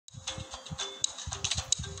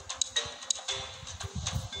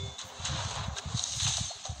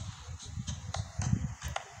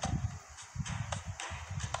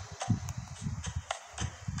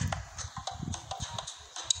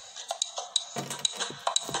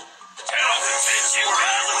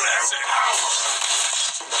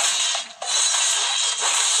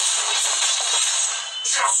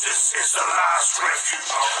Justice is the last refuge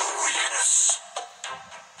of the weakness.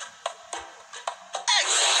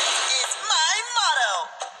 Excellence is my motto.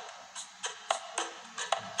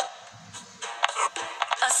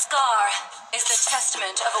 A scar is the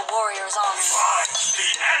testament of a warrior's honor. Find the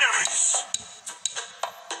enemies.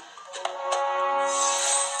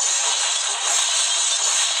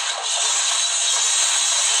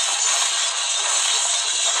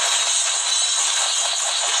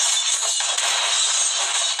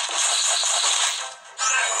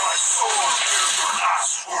 Let my sword hear your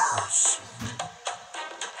last words.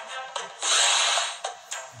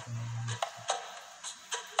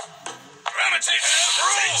 I'm gonna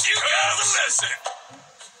teach you guys a lesson.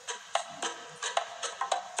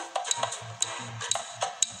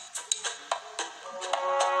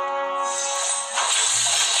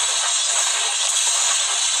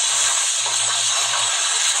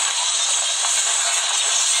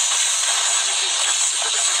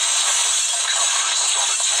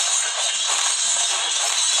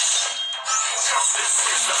 Justice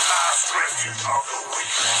is the last refuge of the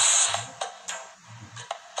weakness.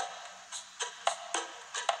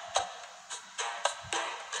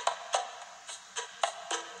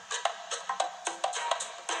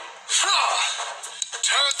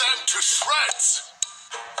 Tear them to shreds.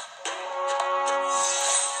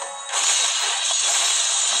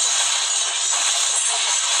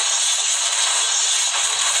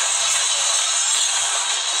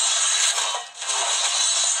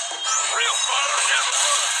 Real fire never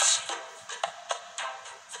runs.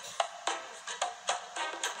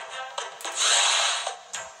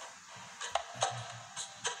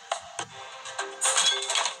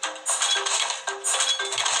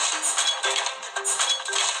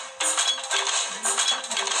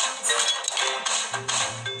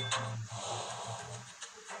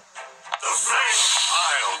 The flame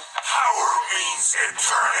I'll power means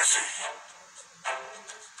eternity.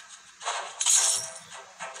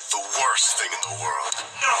 the worst thing in the world.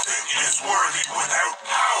 Nothing is worthy without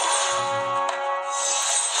power.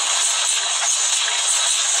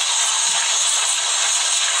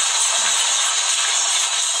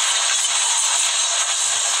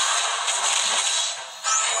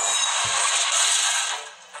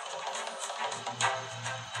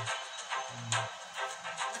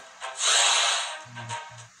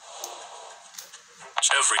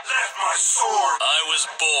 Let my sword. I was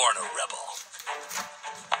born a rebel.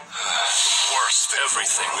 The worst thing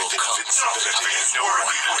everything will come. Invincibility is No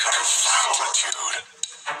worthy one without comes power. solitude.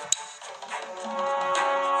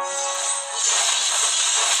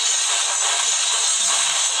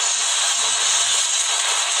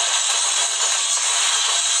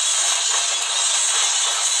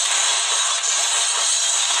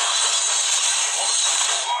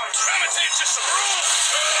 Trying to teach you some rules,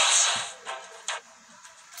 cubs.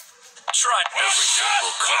 Try everything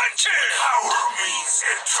will come to you. Power means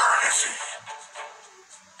eternity.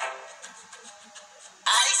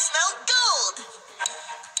 I smell gold.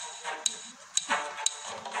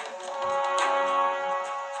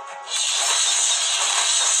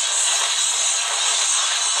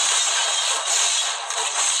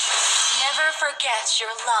 Never forget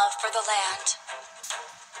your love for the land.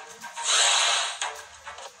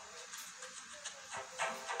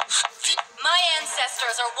 My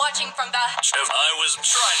ancestors are watching from the... I was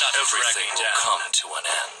trying not to drag me down. Come to an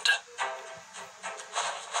end.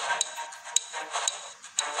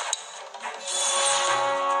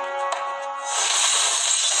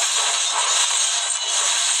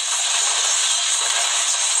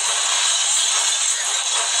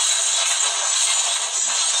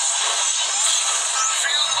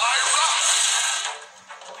 Feel my wrath.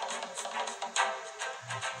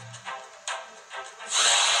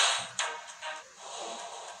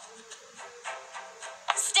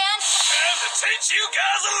 Stand... Time to teach you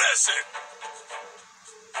guys a lesson.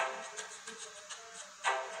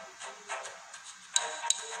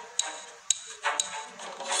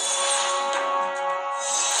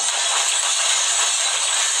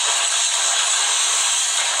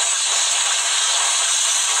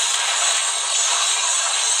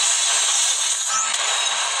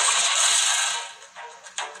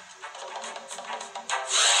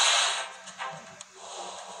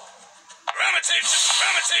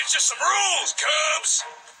 I'm gonna teach you some rules, cubs.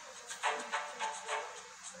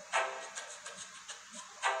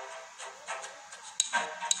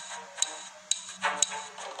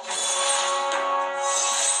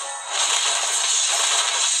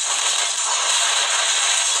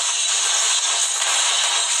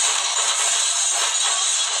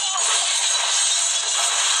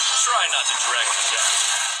 Try not to drag me down.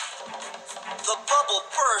 The bubble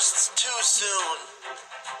bursts too soon.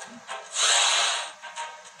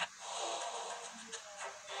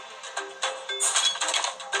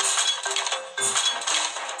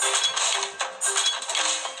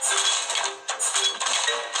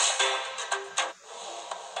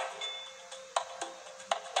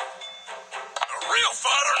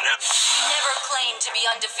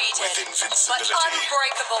 but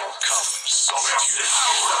unbreakable. Come, solitude.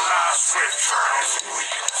 The last return of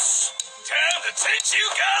weakness. Time to teach you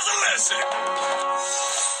guys a lesson.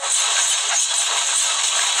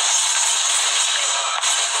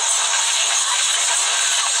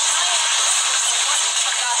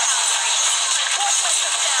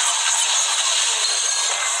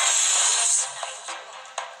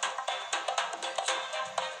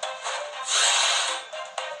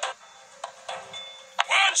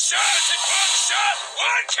 One shot,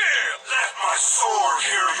 one kill. Let my sword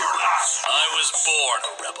hear your last. I was born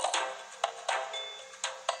a rebel.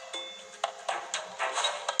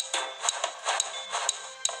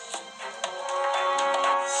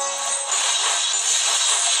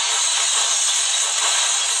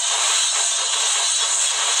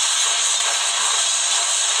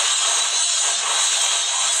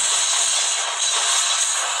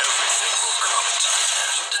 Everything will come to an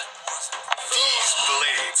end. These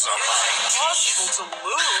blades are mine. Impossible to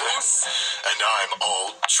lose. And I'm all.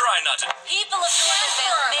 Try not to. People of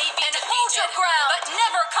Northvale may be defeated, hold your ground, but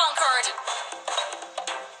never conquered.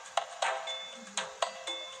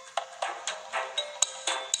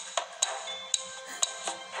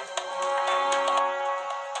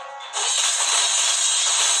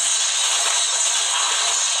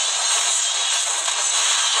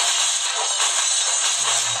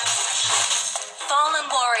 Fallen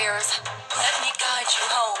warriors, let me guide you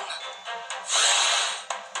home.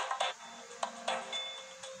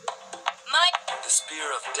 The spear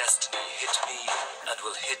of destiny hit me and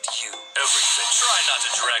will hit you. Everything. Try not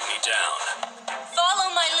to drag me down. Follow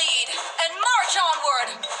my lead and march onward.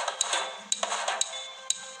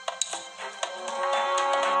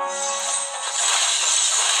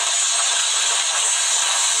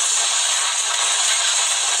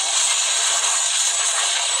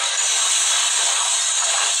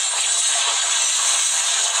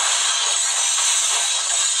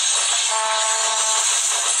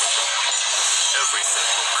 Everything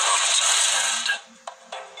will come to an end.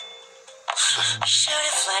 Should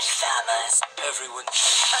have let Thamus. Everyone A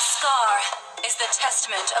changes. scar is the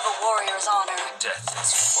testament of a warrior's honor. Death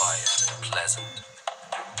is quiet and pleasant.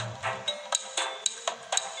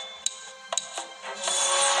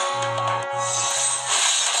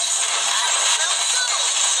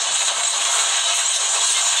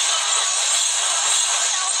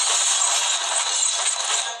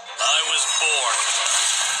 I was born.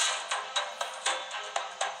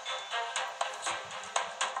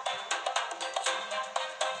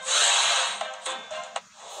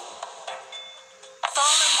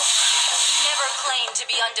 Fallen warriors never claim to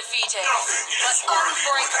be undefeated, Nothing but is worthy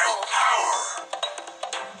unbreakable. without power.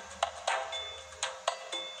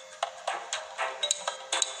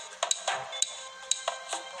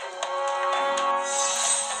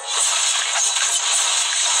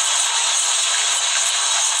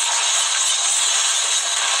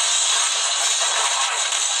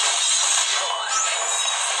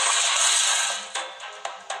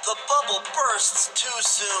 The bubble bursts too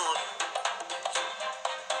soon.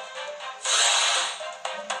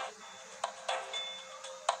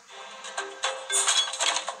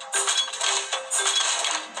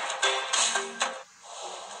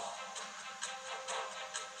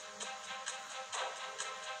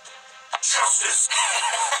 Justice.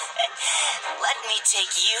 Let me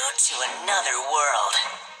take you to another world.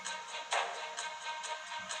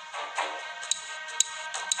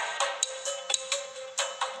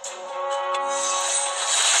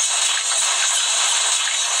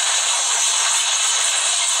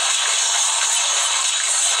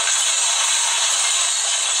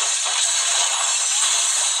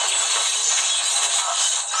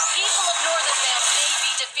 People of Northernvale may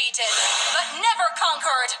be defeated, but never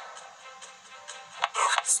conquered.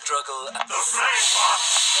 Struggle. The flame pot.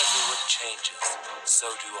 Everyone changes. So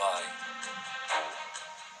do I.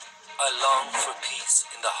 I long for peace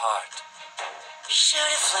in the heart. Should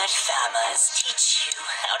have let Thamus teach you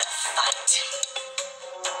how to fight.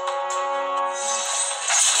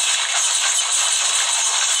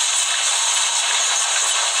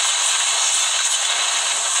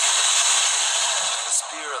 The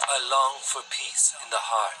spear of I long for peace in the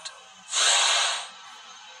heart.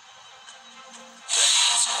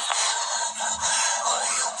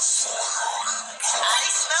 I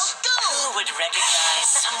smell gold. Who would recognize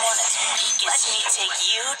someone as weak as me? Let me take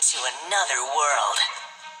you to another world.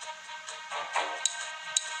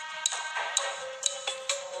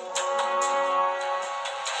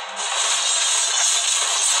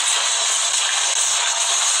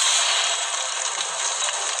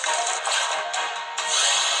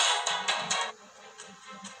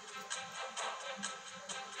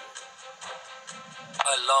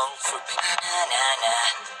 I long for peace.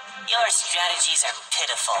 Nah. Your strategies are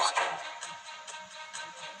pitiful.